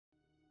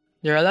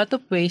There are a lot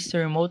of ways to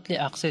remotely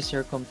access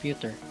your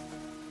computer.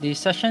 This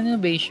is such an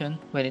innovation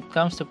when it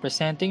comes to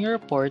presenting your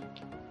report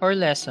or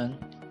lesson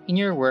in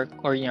your work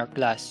or in your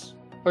class,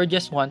 or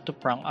just want to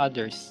prank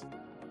others.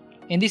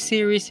 In this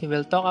series, we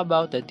will talk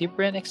about a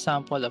different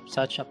example of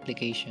such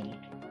application.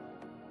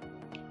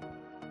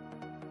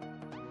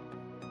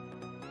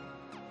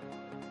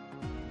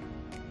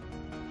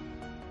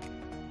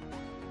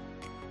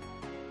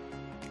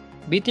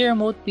 v.2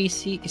 Remote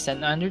PC is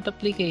an Android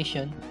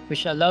application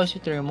which allows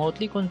you to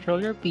remotely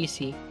control your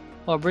PC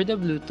over the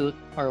Bluetooth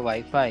or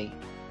Wi-Fi.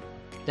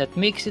 That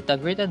makes it a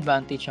great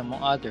advantage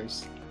among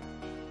others.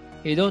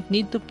 You don't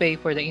need to pay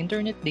for the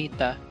internet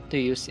data to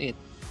use it.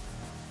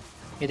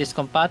 It is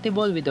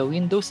compatible with the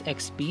Windows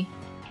XP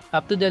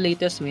up to the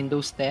latest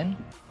Windows 10,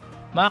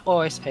 Mac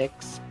OS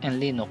X,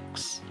 and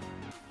Linux.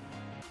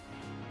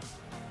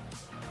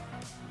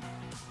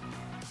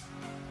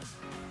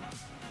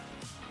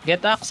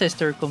 Get access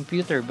to your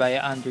computer via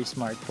Android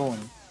smartphone.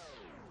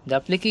 The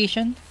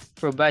application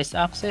provides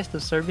access to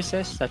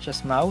services such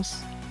as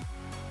mouse,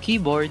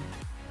 keyboard,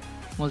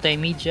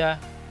 multimedia,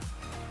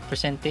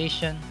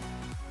 presentation,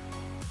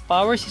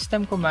 power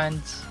system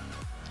commands,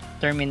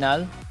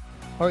 terminal,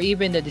 or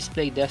even the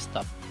display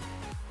desktop.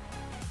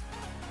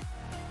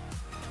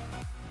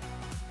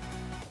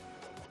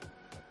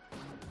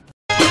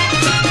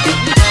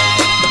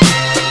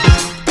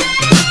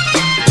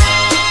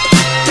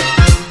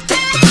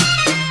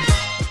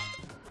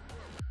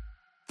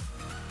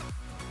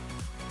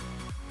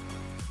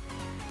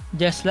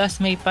 Just last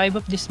May 5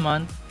 of this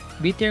month,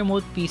 v.2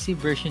 Remote PC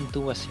version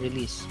 2 was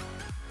released.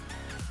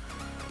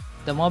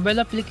 The mobile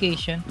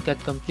application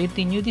got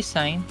completely new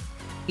design,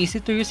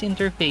 easy-to-use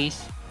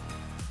interface,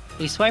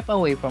 a swipe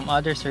away from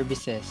other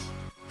services,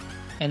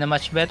 and a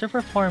much better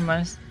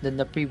performance than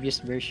the previous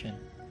version.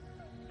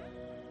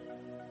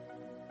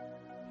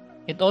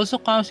 It also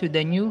comes with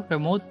the new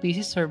Remote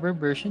PC Server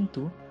version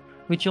 2,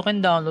 which you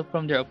can download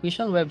from their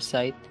official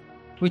website,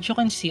 which you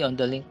can see on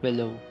the link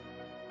below.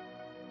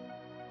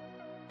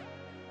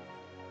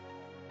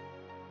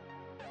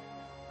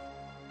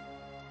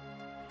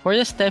 For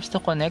the steps to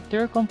connect to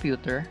your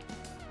computer,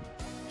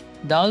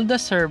 download the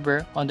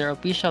server on their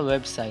official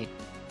website.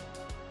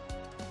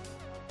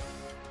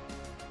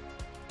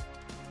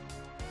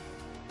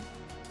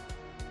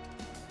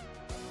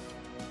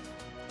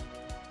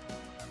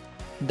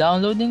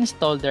 Download and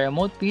install the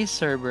Remote PC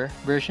Server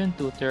version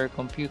 2 to your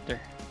computer.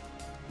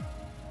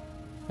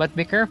 But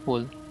be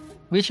careful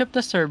which of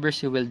the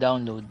servers you will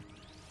download.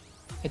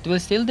 It will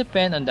still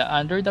depend on the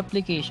Android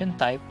application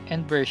type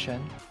and version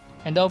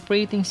and the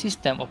operating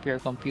system of your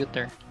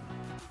computer.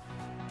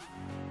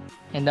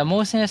 And the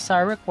most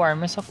necessary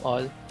requirements of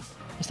all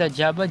is the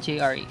Java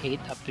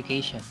JRE8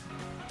 application.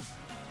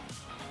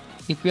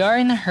 If you are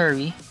in a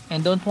hurry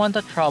and don't want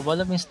the trouble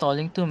of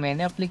installing too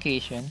many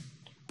applications,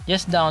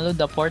 just download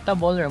the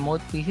portable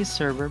Remote PC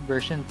Server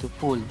version 2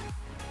 full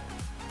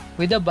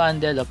with a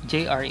bundle of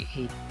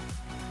JRE8.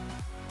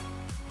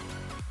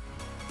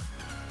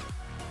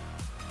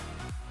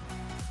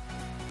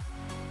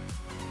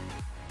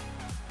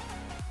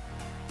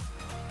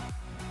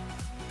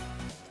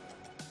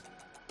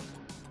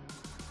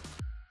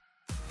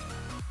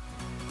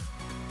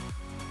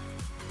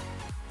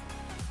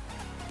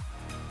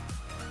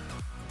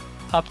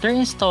 After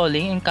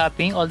installing and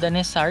copying all the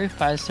necessary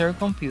files to your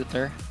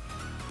computer,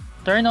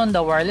 turn on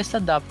the wireless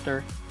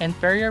adapter and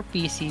pair your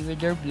PC with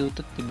your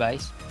Bluetooth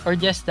device or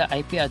just the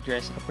IP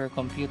address of your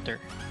computer.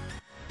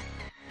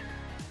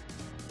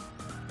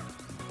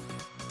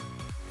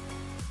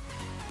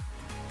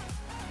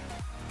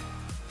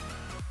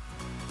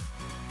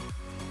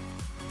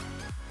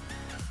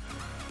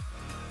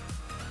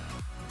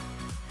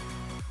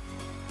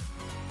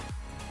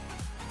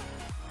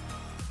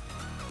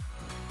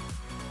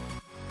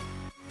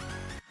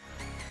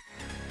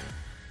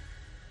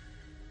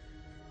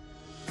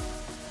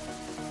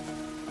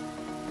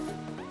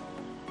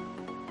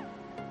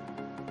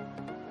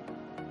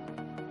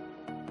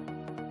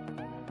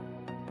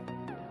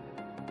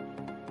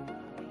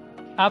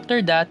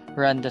 After that,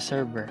 run the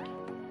server.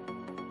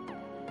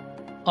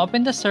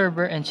 Open the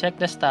server and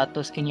check the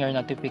status in your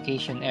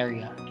notification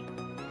area.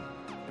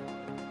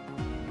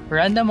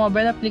 Run the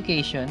mobile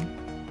application.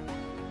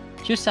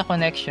 Choose a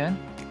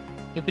connection.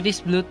 If it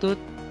is Bluetooth,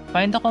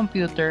 find the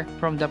computer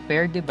from the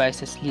paired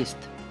devices list.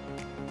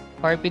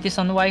 Or if it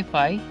is on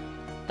Wi-Fi,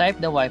 type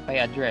the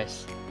Wi-Fi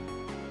address.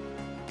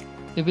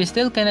 If you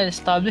still cannot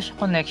establish a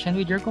connection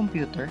with your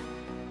computer,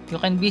 you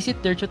can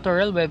visit their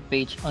tutorial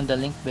webpage on the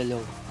link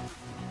below.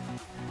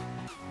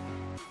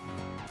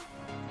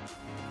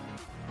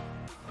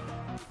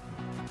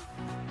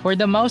 For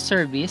the mouse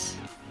service,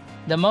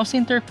 the mouse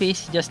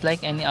interface is just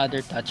like any other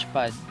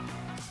touchpad.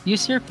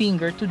 Use your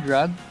finger to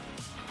drag,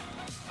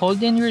 hold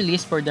and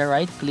release for the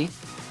right click,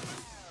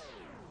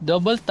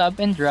 double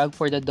tap and drag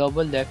for the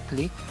double left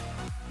click,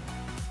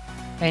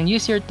 and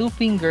use your two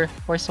finger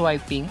for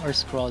swiping or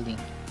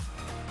scrolling.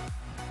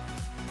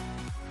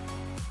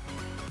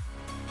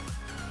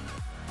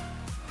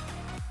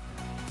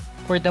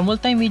 For the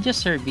multimedia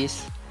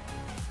service,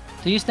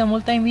 To use the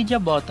multimedia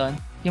button,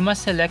 you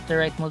must select the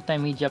right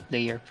multimedia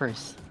player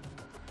first.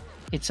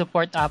 It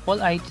supports Apple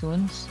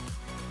iTunes,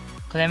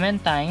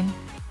 Clementine,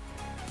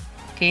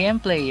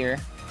 KM Player,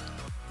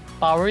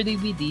 Power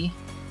DVD,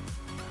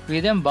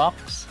 Rhythm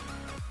Box,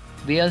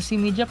 VLC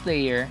Media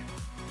Player,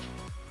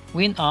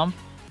 Winamp,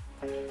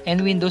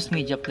 and Windows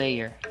Media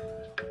Player.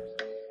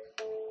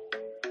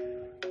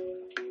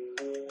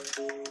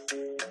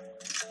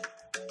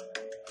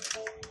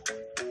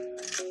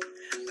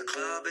 The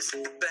club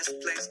isn't the best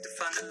place to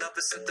find the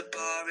lovers, so the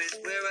bar is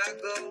where I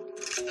go.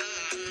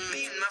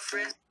 Me and my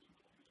friends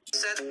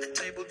sat at the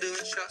table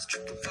doing shots,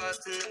 tripping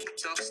fast, and then we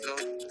talk slow.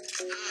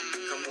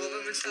 Come over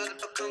and start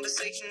up a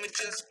conversation with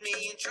just me,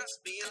 and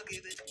trust me, I'll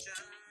give it a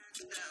chance.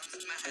 Down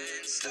with my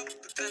hands, stop,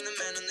 and the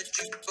man on the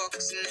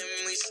jukebox, and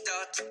then we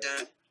start to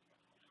dance.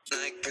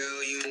 Like,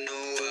 girl, you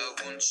know I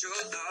want your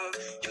love.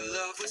 Your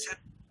love was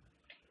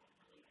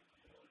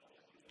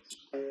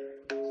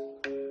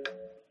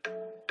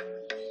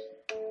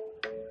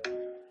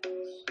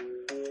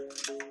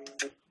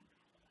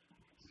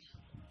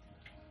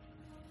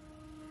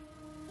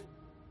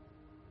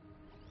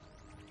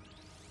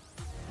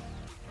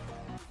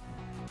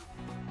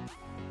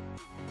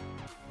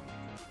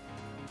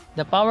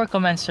The power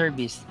command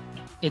service.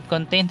 It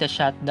contains the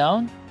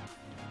shutdown,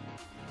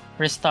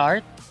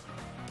 restart,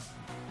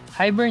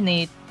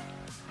 hibernate,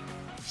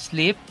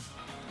 sleep,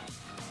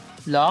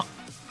 lock,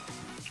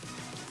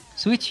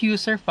 switch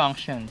user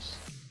functions.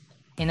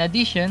 In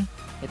addition,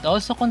 it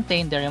also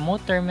contains the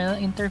remote terminal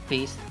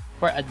interface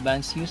for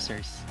advanced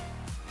users.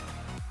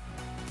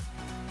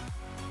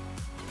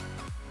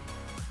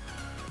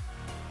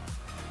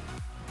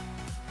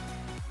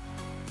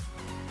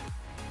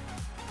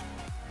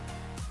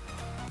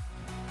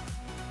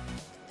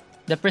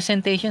 The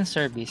presentation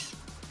service.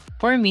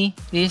 For me,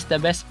 this is the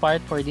best part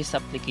for this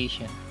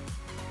application.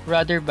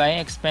 Rather buying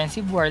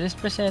expensive wireless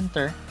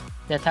presenter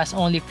that has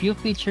only few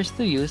features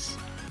to use,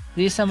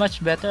 this is a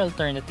much better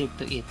alternative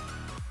to it.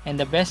 And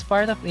the best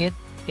part of it,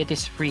 it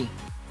is free.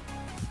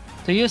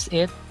 To use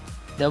it,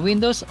 the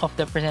windows of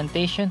the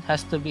presentation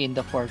has to be in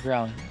the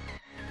foreground.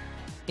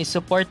 It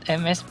supports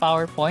MS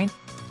PowerPoint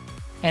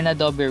and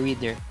Adobe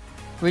Reader,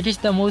 which is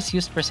the most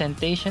used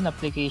presentation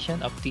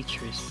application of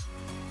teachers.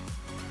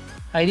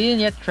 I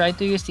didn't yet try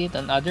to use it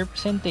on other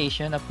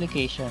presentation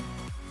application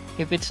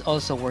if it's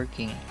also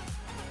working.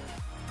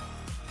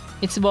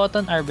 Its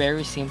buttons are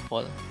very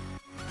simple.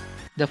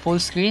 The full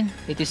screen,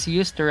 it is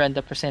used to run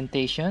the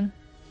presentation.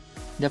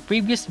 The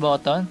previous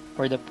button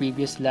for the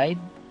previous slide.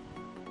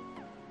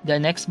 The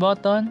next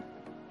button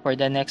for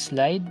the next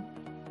slide.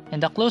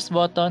 And the close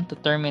button to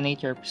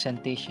terminate your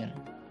presentation.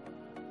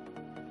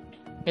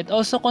 It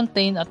also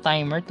contains a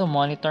timer to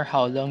monitor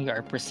how long you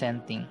are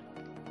presenting.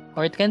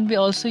 Or it can be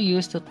also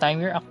used to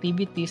time your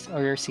activities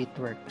or your seat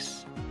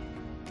works.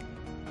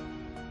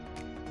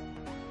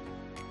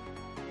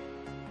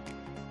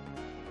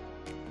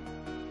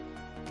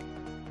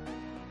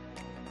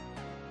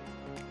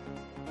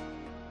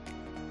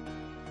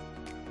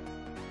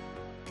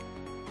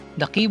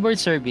 The keyboard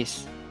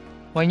service.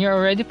 When you're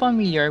already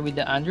familiar with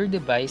the Android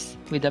device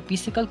with a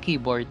physical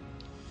keyboard,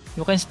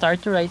 you can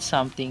start to write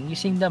something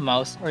using the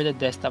mouse or the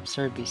desktop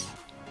service.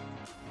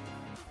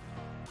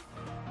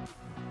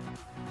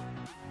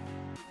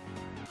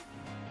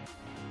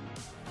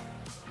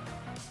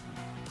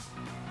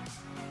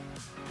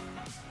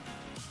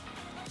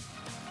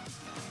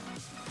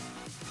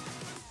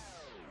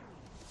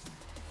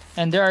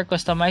 And there are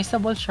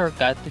customizable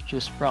shortcuts to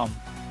choose from,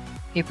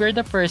 if you're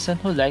the person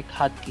who likes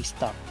hotkey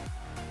stuff.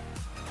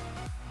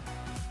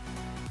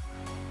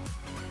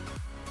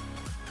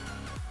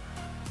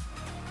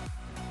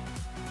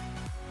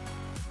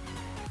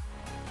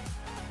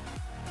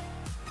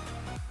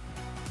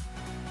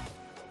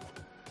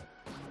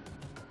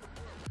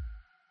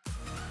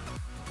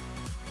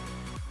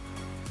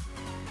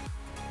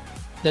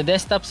 The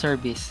desktop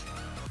service.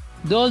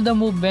 Do all the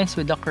movements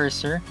with the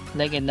cursor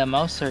like in the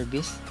mouse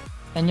service,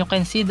 and you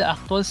can see the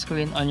actual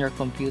screen on your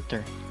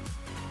computer.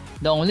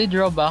 The only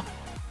drawback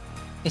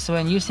is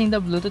when using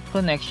the Bluetooth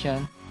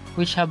connection,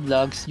 which have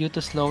lags due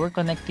to slower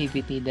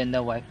connectivity than the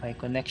Wi-Fi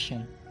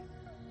connection.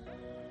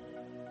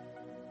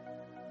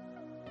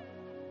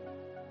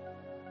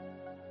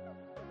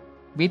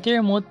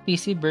 v.2 Remote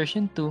PC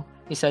version 2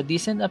 is a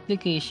decent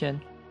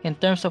application in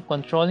terms of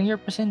controlling your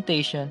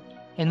presentation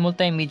and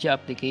multimedia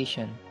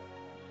application.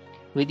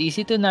 With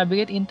easy to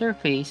navigate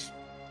interface,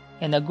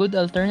 and a good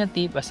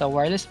alternative as a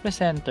wireless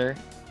presenter,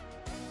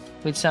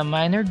 with some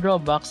minor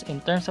drawbacks in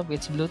terms of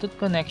its Bluetooth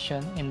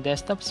connection and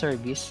desktop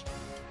service.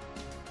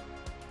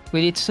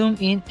 With its zoom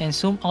in and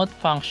zoom out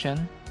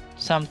function,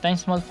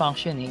 sometimes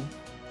malfunctioning,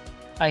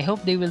 I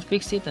hope they will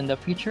fix it on the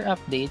future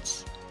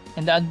updates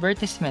and the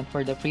advertisement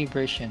for the free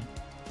version.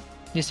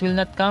 This will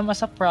not come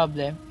as a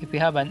problem if you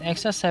have an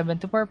extra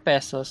 74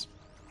 pesos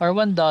or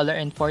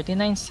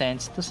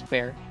 $1.49 to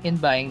spare in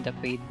buying the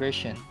paid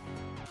version.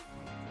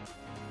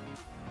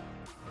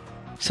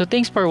 So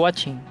thanks for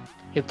watching.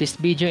 If this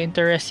video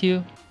interests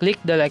you, click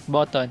the like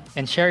button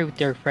and share it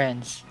with your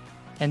friends.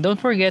 And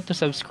don't forget to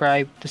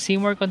subscribe to see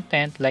more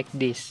content like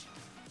this.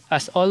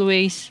 As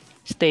always,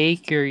 stay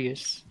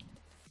curious.